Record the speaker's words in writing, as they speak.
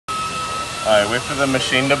All right, wait for the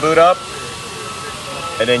machine to boot up,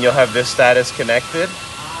 and then you'll have this status connected.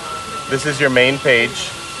 This is your main page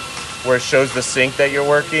where it shows the sink that you're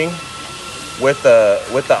working with the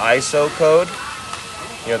ISO code,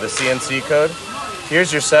 you know, the CNC code.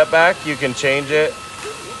 Here's your setback. You can change it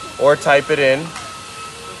or type it in.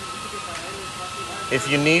 If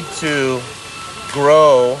you need to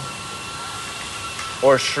grow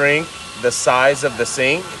or shrink the size of the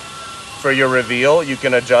sink for your reveal, you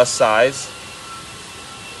can adjust size.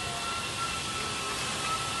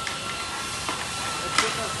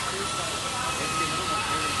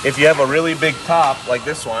 If you have a really big top like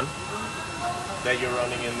this one that you're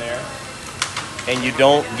running in there and you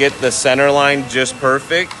don't get the center line just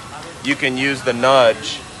perfect, you can use the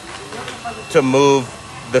nudge to move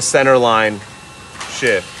the center line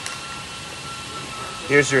shift.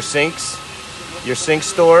 Here's your sinks, your sink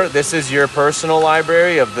store. This is your personal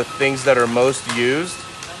library of the things that are most used.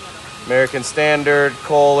 American Standard,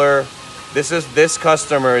 Kohler. This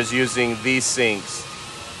customer is using these sinks.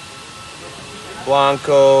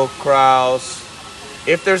 Blanco, Kraus.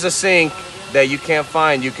 If there's a sink that you can't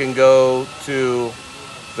find, you can go to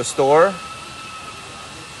the store.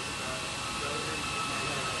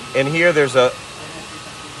 And here there's a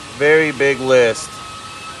very big list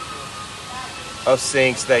of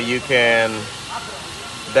sinks that you can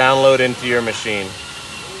download into your machine.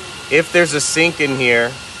 If there's a sink in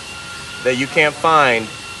here that you can't find,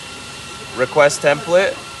 request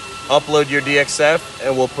template, upload your DXF,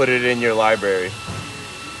 and we'll put it in your library.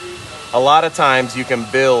 A lot of times you can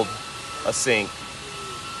build a sink.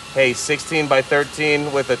 Hey, 16 by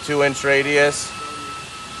 13 with a 2-inch radius.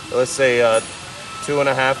 Let's say a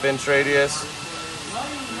 2.5-inch radius.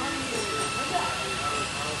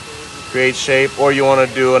 Create shape, or you want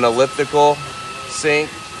to do an elliptical sink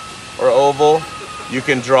or oval, you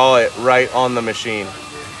can draw it right on the machine.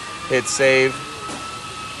 Hit save.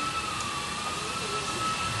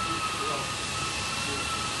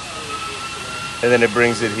 And then it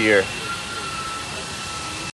brings it here.